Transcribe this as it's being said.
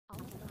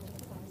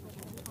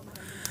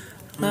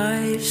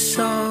Life's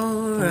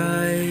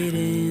alright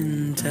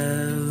in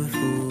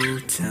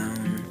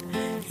Cavetown.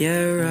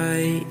 Yeah,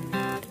 right.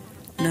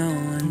 No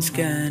one's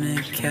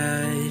gonna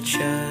catch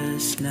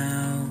us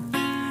now.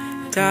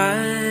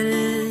 Dad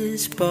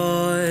has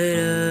bought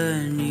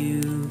a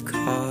new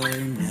car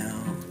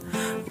now.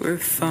 We're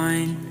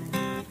fine.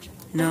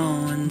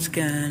 No one's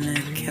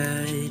gonna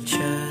catch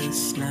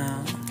us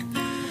now.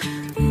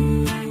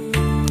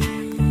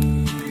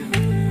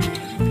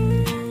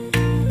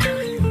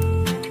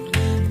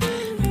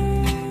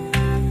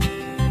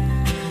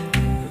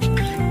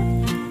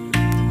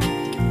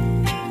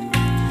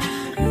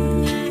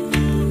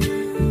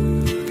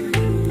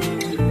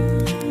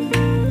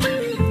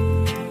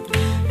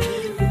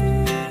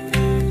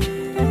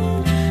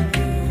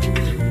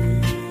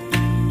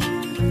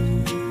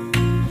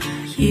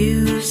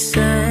 You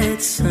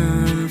said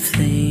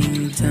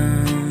something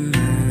dumb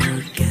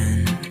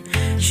again.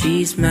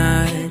 She's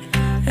mad,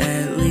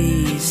 at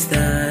least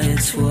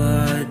that's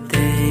what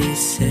they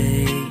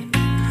say.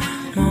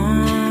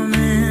 Mom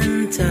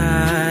and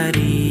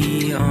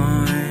Daddy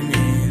aren't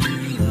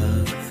in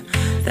love.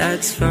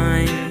 That's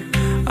fine,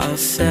 I'll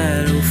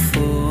settle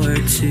for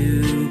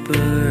 2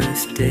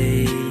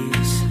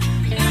 birthdays.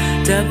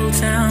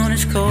 Cavetown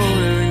is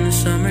colder in the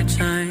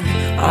summertime.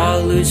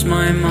 I'll lose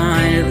my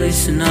mind at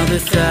least another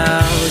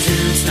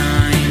 1,000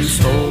 times.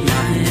 Hold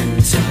my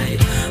hand tight,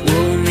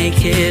 we'll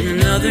make it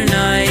another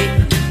night.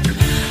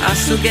 I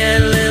still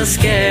get a little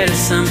scared of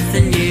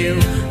something new,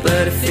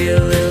 but I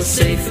feel a little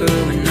safer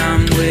when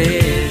I'm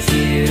with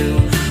you.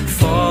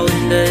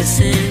 Falling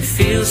doesn't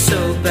feel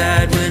so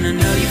bad when I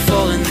know you're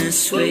falling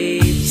this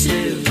way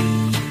too.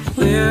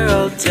 We're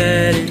all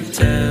dead in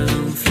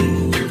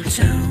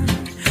Cavetown.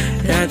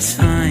 That's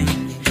fine,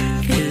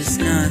 'cause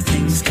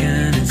nothing's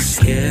gonna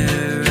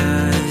scare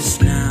us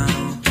now.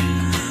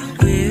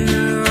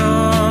 We're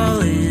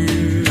all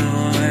in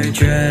our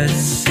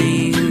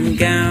dressing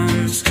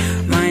gowns.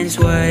 Mine's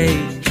white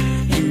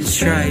and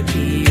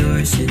stripy,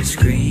 yours is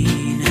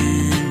green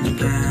and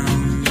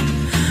brown.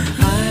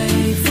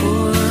 I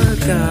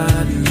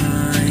forgot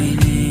my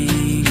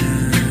name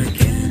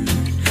again.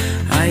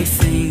 I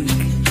think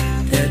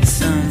that's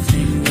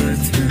something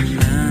worth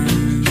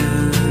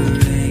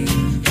remembering.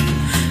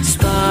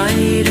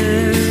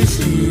 Spiders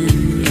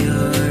in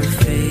your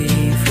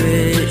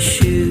favorite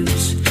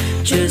shoes,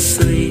 just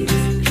leave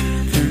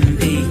them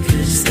be,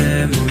 'cause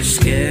they're more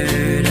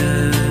scared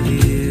of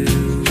you.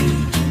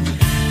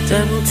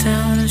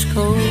 Cavetown is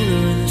colder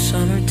in the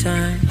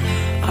summertime.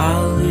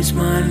 I'll lose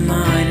my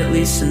mind at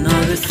least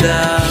another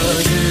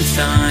 1,000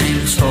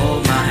 times.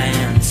 Hold my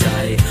hand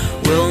tight,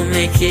 we'll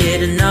make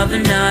it another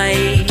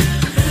night.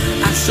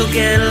 I still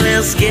get a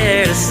little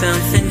scared of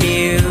something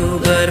new,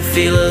 but I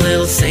feel a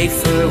little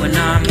safer when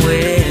I'm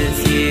with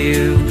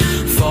you.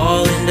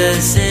 Falling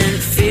doesn't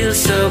feel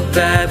so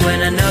bad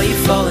when I know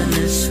you're falling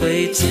this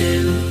way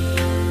too.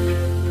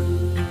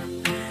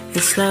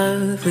 It's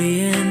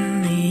lovely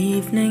in the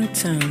evening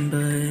time,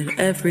 but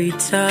every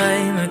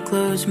time I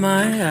close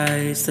my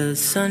eyes, the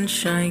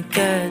sunshine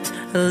gets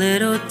a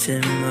little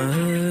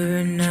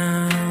dimmer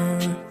now.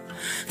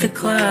 The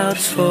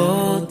clouds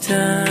fall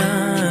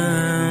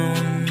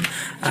down,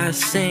 I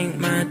sink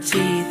my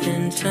teeth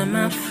into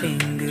my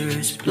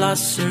fingers.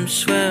 Blossom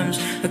swims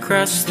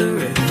across the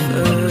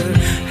river.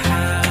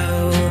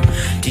 How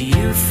do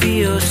you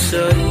feel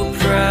so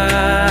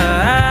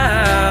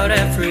proud?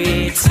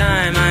 Every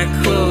time I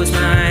close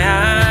my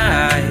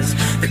eyes,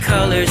 the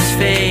colors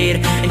fade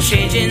and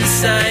change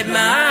inside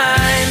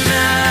my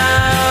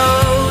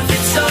mouth.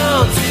 It's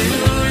all too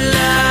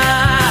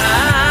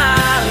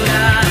loud.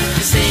 I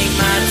sink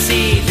my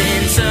teeth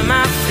into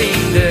my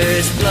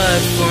fingers.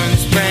 Blood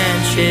forms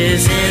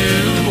branches in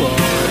the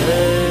water.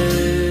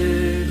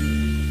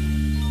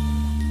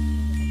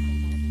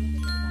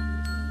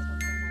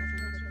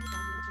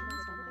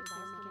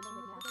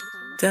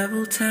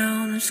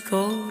 Cavetown is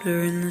colder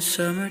in the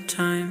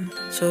summertime,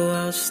 so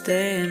I'll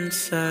stay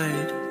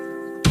inside.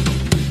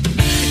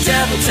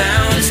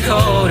 Cavetown is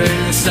colder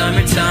in the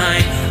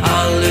summertime.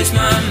 I'll lose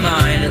my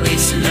mind at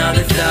least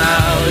another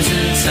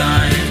 1,000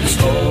 times.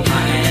 Hold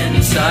my hand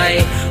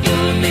tight,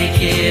 we'll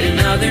make it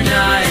another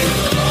night.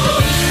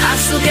 I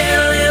still get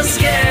a little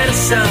scared of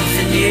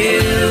something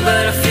new,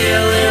 but I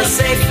feel a little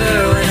safer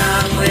when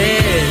I'm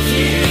with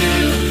you.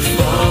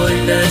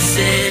 Falling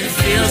doesn't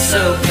feel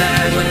so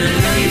bad when I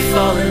know you're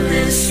falling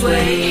this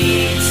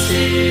way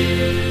too.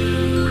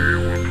 We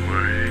were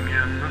playing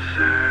in the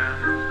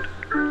sand,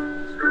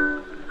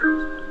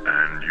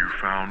 and you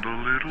found a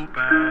little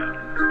band.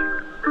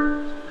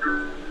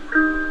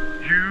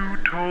 You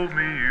told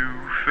me you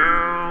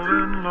fell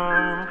in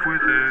love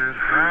with it,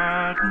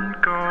 hadn't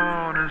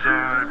gone as I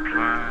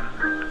planned.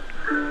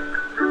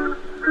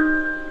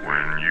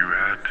 When you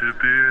had to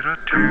bid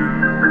adieu,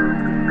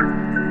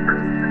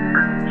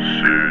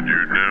 said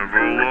you'd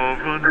never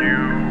love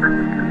anew.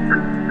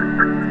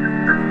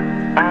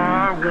 I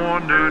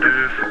wondered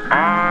if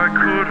I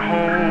could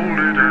hold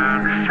it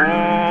and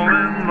fall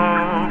in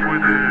love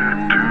with it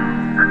too.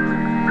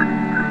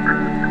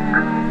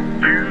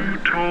 You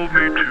told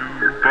me to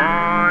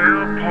buy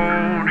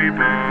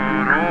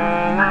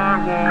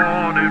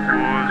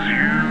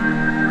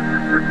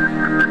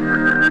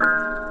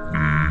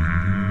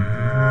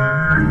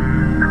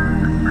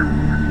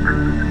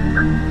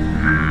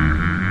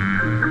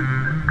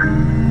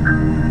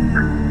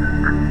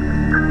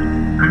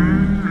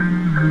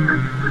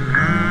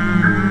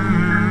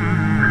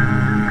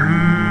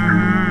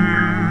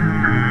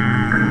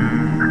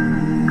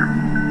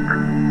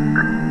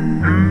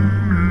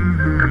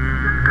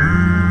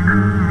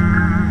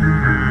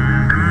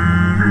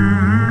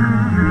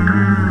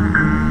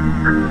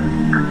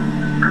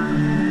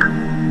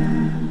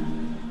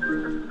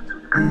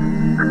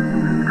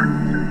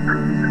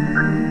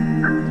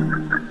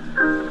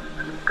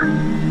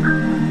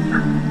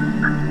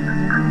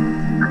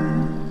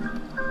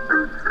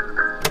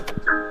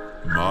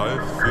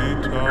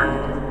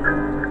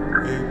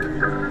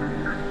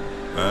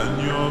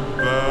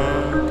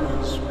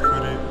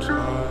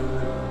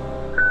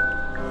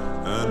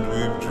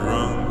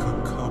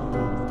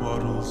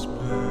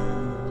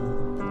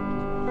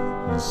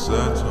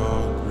set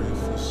our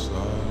grief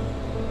aside.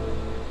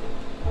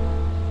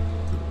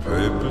 The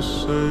paper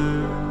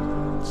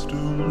says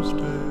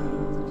doomsday.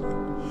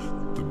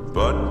 The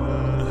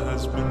button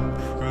has been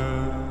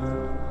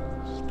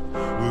pressed.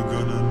 We're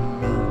gonna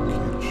nuke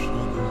each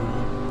other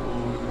up,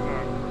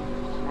 boy,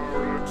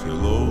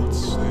 till old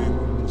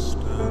Satan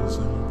stands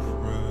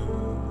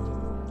impressed.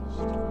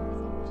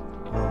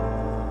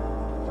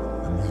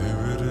 And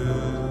here it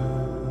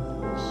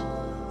is,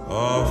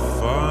 our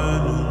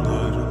final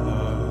night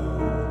alive.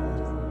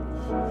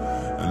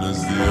 And as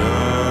the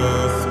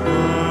earth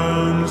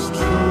burns to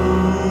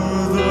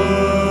the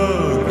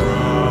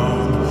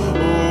ground,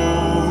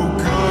 oh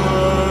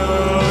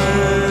girl,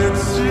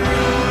 it's you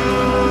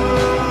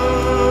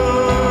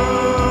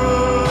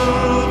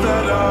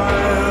that I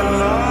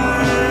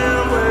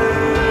lie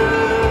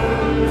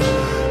with.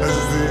 As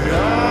the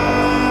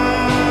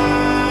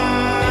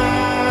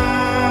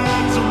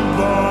atom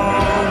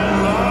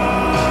bomb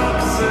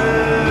locks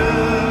in,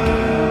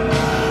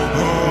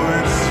 oh,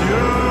 it's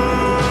you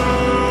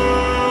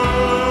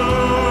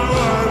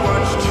I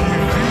watch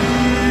TV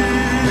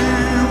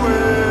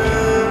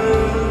with.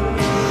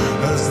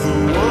 As the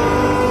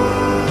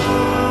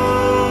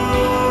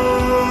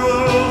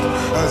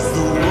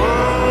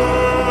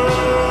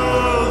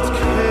world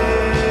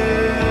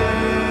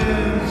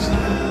caves in.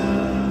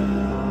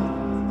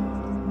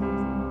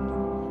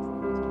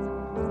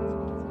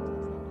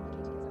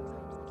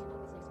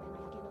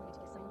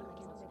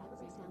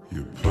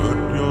 You put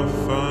your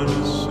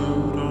finest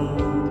suit on.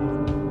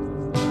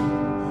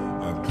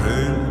 I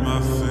paint my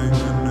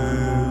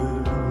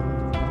fingernails.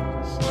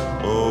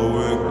 Oh,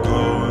 we're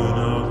going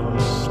out in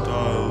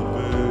style,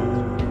 babe.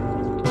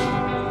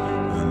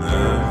 And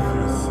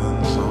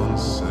everything's on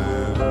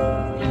sale.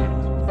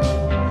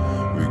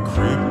 We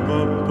creep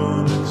up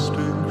on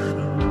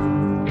extinction.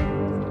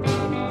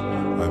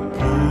 I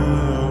pull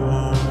your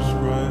arms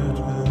right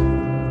in.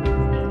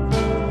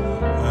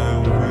 I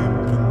weep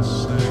and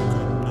say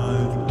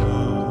goodnight,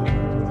 love.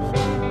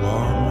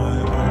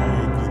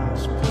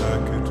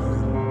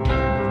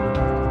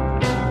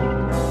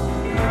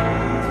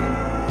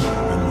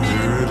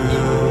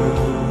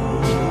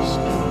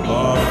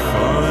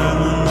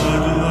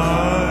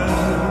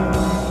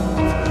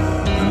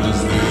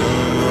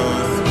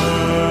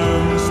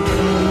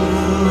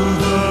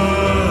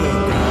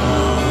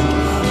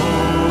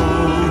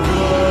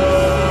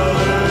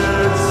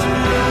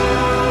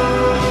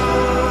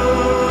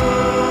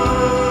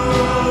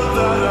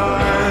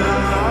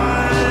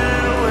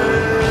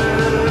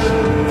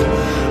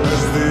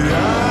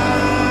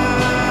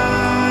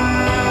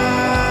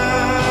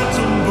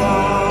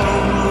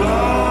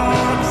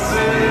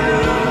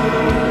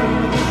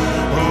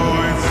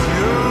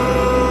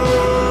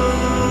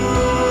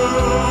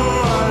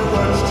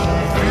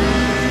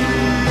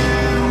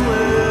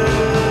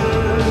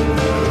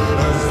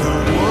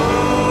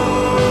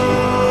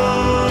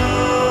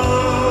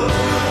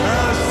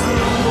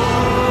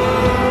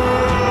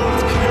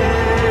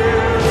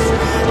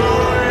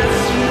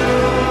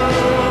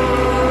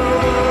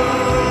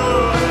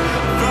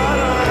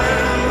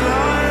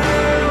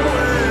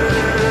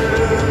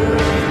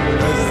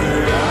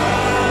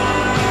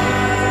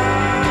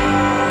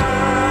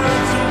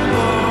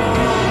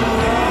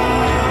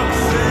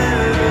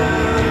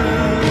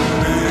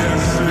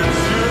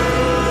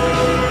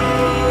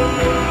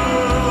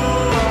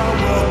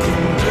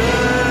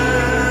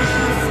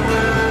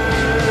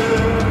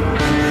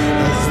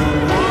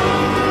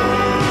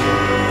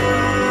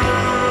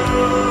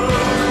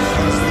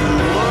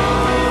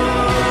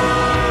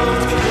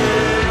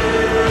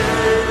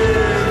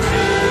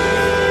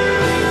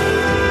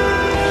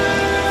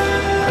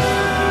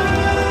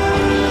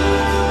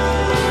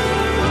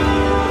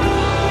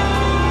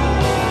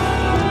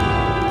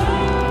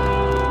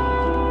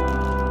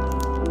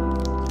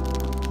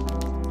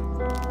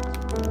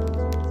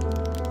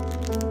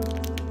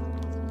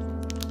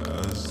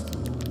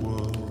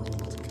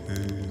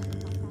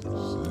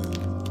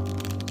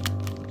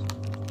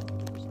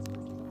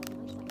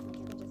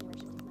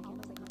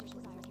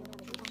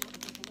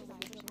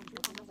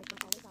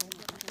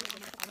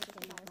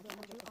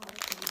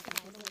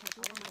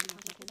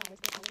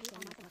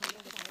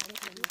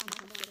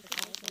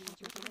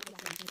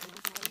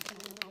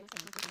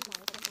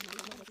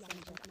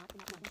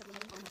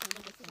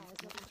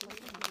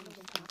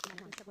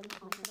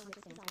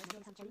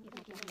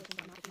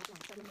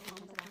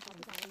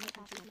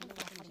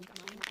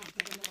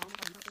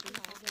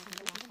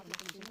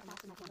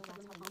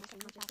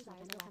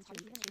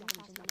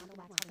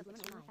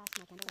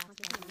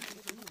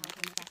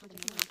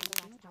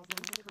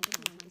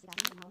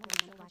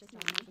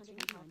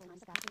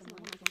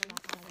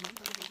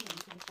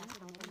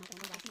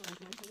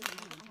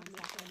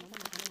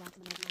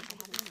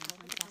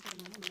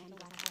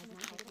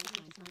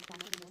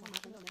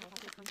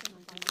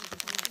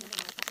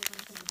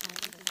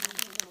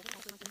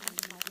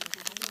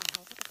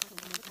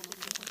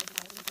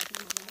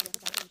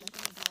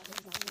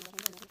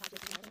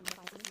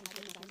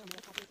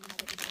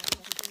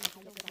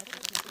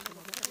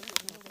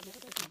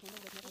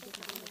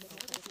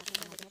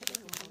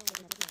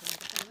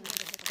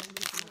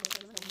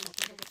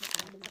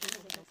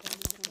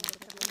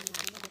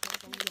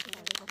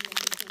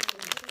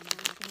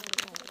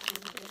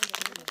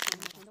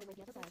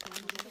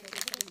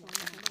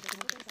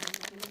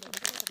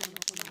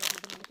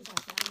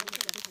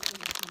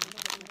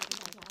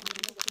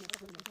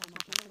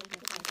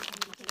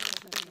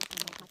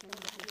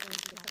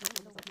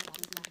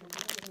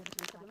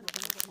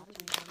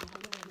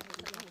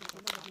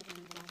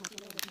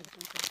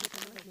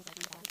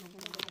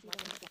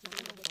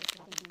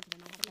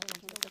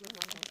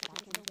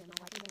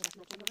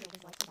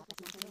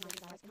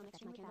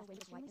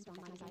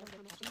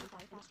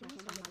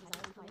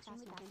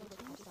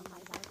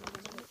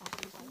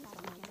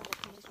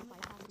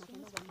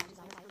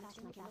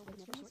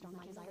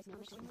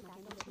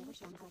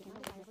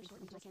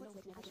 candle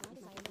with never short,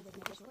 my candle with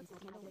never short, my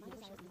candle with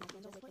never short, my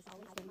candle with is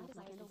always standing up,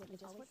 my candle with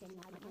is always standing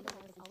up, my candle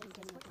is always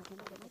standing up, my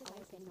candle with is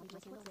always standing up,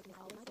 my candle with is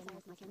always standing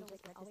up, my candle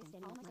with is always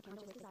standing up, my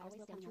candle with desires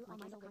will come true, all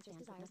my subconscious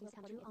desires will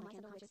come true, all my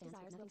subconscious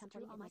desires will come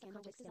true, all my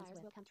subconscious desires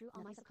will come true,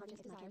 all my subconscious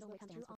desires will come true.